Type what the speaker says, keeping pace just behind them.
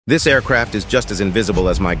This aircraft is just as invisible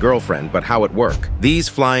as my girlfriend, but how it work? These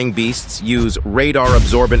flying beasts use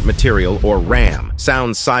radar-absorbent material, or RAM.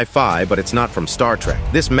 Sounds sci-fi, but it's not from Star Trek.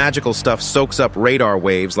 This magical stuff soaks up radar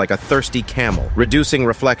waves like a thirsty camel, reducing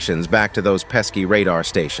reflections back to those pesky radar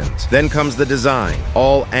stations. Then comes the design,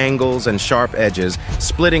 all angles and sharp edges,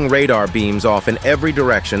 splitting radar beams off in every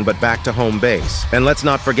direction but back to home base. And let's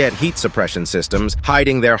not forget heat suppression systems,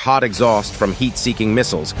 hiding their hot exhaust from heat-seeking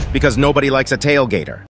missiles, because nobody likes a tailgater.